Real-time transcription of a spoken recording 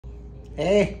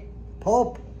Hey,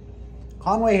 Pope,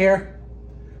 Conway here.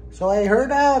 So I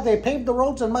heard they paved the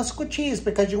roads in Musquecheese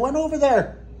because you went over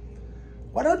there.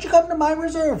 Why don't you come to my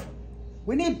reserve?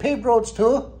 We need paved roads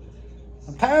too.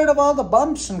 I'm tired of all the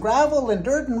bumps and gravel and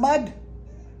dirt and mud.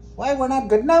 Why, we're not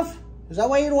good enough? Is that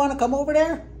why you don't want to come over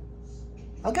there?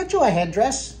 I'll get you a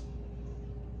headdress.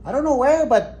 I don't know where,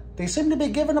 but they seem to be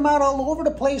giving them out all over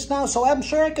the place now, so I'm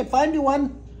sure I could find you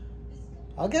one.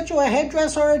 I'll get you a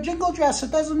headdress or a jingle dress.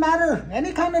 It doesn't matter.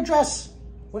 Any kind of dress.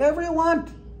 Whatever you want.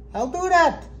 I'll do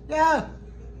that. Yeah.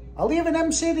 I'll even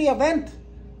MC the event.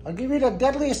 I'll give you the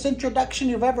deadliest introduction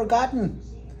you've ever gotten.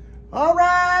 All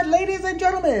right, ladies and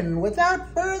gentlemen,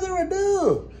 without further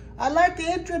ado, I'd like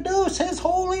to introduce His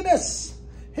Holiness,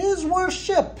 His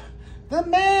Worship, the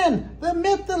man, the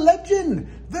myth, the legend,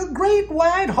 the great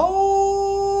white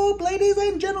hope, ladies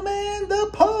and gentlemen, the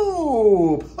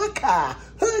Pope. Hookah,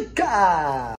 hookah.